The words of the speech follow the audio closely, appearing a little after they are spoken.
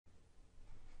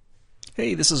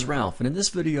Hey, this is Ralph, and in this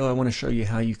video I want to show you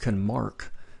how you can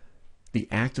mark the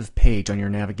active page on your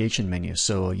navigation menu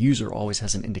so a user always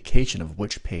has an indication of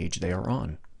which page they are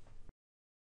on.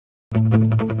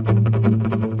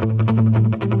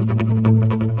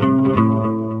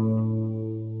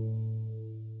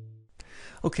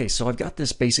 Okay, so I've got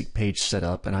this basic page set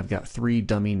up and I've got three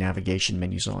dummy navigation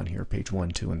menus on here, page 1,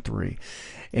 2, and 3.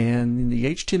 And the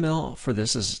HTML for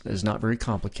this is not very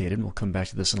complicated. We'll come back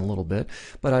to this in a little bit,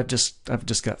 but I've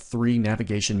just got three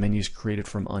navigation menus created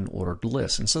from unordered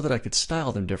lists. And so that I could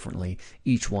style them differently,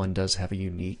 each one does have a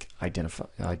unique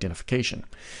identification.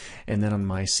 And then on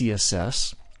my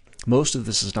CSS, most of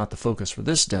this is not the focus for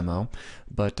this demo,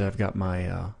 but I've got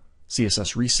my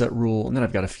CSS reset rule, and then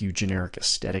I've got a few generic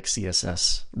aesthetic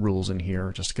CSS rules in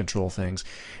here just to control things,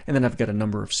 and then I've got a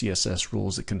number of CSS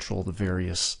rules that control the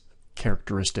various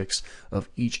characteristics of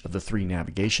each of the three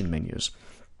navigation menus.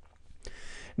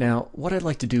 Now what I'd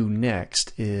like to do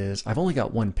next is, I've only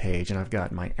got one page and I've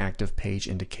got my active page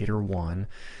indicator 1. I'm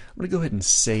going to go ahead and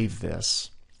save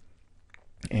this,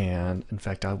 and in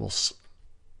fact I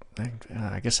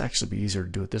guess actually it'd be easier to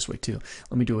do it this way too.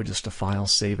 Let me do it just a file,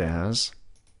 save as.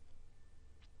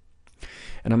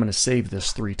 And I'm going to save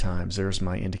this 3 times. There's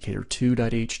my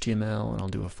indicator2.html, and I'll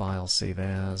do a file, save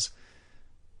as,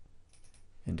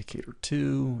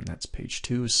 indicator2, and that's page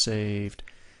 2 is saved.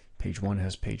 Page 1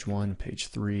 has page 1, page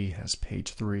 3 has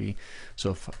page 3.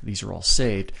 So if these are all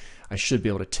saved, I should be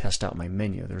able to test out my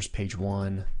menu. There's page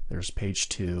 1, there's page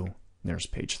 2, and there's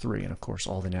page 3. And of course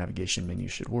all the navigation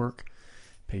menus should work.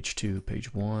 Page 2,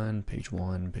 page 1, page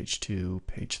 1, page 2,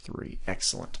 page 3.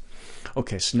 Excellent.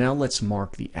 Okay, so now let's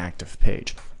mark the active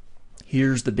page.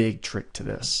 Here's the big trick to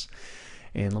this.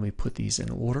 And let me put these in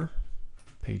order.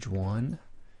 Page 1,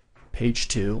 page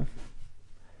 2,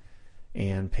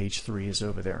 and page 3 is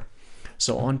over there.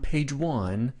 So on page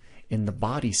 1, in the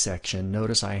body section,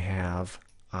 notice I have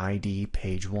ID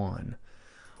page 1.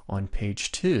 On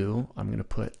page 2, I'm going to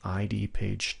put ID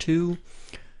page 2.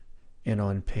 And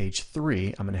on page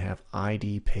 3, I'm going to have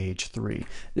ID page 3.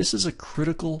 This is a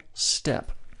critical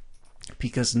step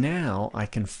because now I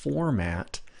can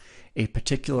format a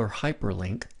particular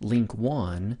hyperlink, link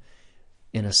 1,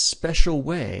 in a special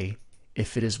way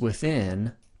if it is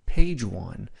within page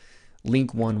 1.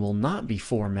 Link 1 will not be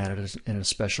formatted in a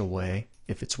special way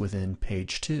if it's within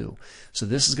page 2. So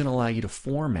this is going to allow you to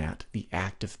format the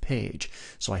active page.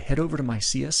 So I head over to my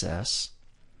CSS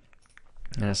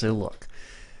and I say, look,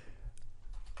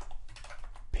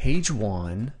 page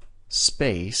 1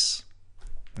 space,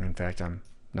 in fact I'm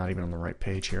not even on the right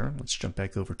page here. Let's jump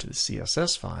back over to the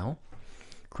CSS file,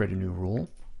 create a new rule.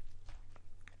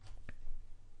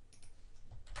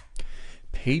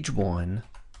 Page 1,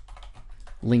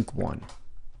 link 1.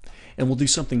 And we'll do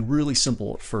something really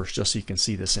simple at first just so you can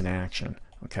see this in action.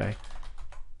 Okay.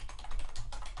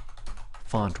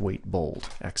 Font weight bold.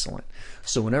 Excellent.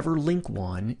 So whenever link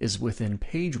 1 is within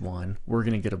page 1, we're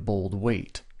going to get a bold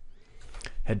weight.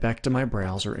 Head back to my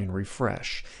browser and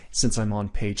refresh. Since I'm on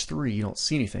page 3, you don't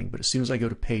see anything, but as soon as I go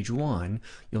to page 1,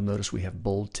 you'll notice we have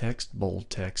bold text, bold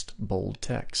text, bold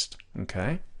text.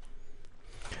 Okay?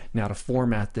 Now to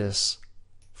format this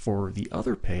for the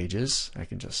other pages, I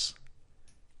can just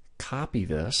copy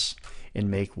this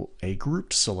and make a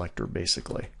grouped selector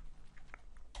basically.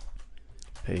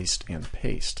 Paste and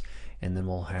paste. And then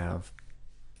we'll have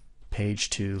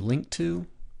page 2 link 2,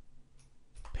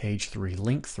 page 3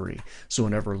 link 3. So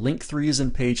whenever link 3 is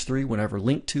in page 3, whenever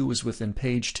link 2 is within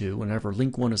page 2, whenever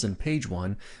link 1 is in page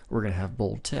 1, we're going to have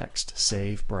bold text.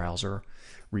 Save, browser,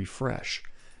 refresh.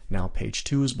 Now page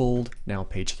 2 is bold, now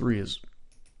page 3 is...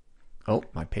 Oh,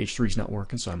 my page 3 is not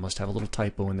working, so I must have a little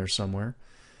typo in there somewhere.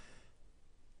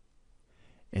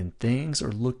 And things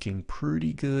are looking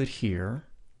pretty good here.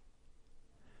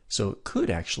 So it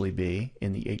could actually be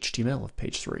in the HTML of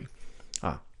page 3.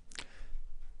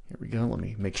 Here we go. Let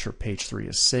me make sure page 3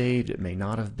 is saved. It may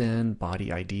not have been.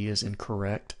 Body ID is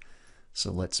incorrect.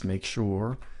 So let's make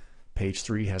sure page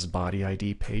 3 has body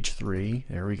ID page 3.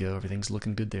 There we go. Everything's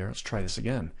looking good there. Let's try this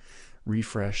again.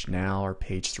 Refresh. Now our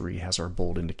page 3 has our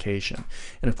bold indication.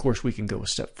 And of course we can go a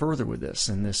step further with this.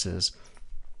 And this is,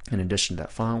 in addition to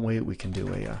that font weight, we can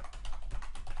do a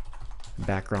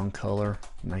background color,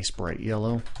 nice bright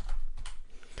yellow.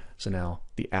 So now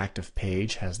the active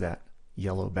page has that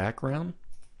yellow background.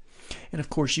 And of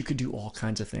course you could do all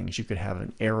kinds of things. You could have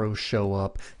an arrow show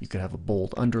up, you could have a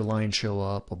bold underline show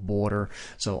up, a border.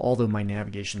 So although my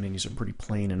navigation menus are pretty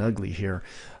plain and ugly here,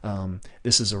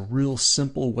 this is a real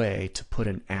simple way to put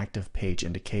an active page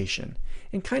indication.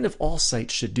 And kind of all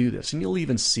sites should do this. And you'll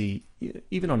even see,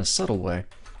 even on a subtle way,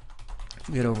 if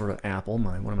we get over to Apple,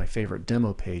 one of my favorite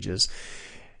demo pages,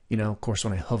 You know, of course,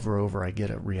 when I hover over, I get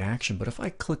a reaction. But if I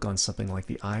click on something like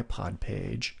the iPod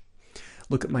page,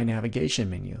 look at my navigation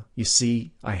menu. You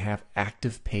see I have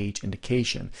active page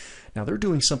indication. Now they're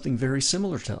doing something very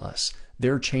similar to us.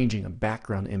 They're changing a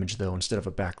background image though instead of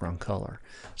a background color.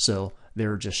 So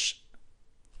they're just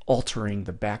altering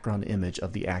the background image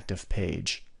of the active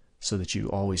page so that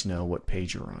you always know what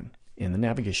page you're on in the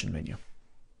navigation menu.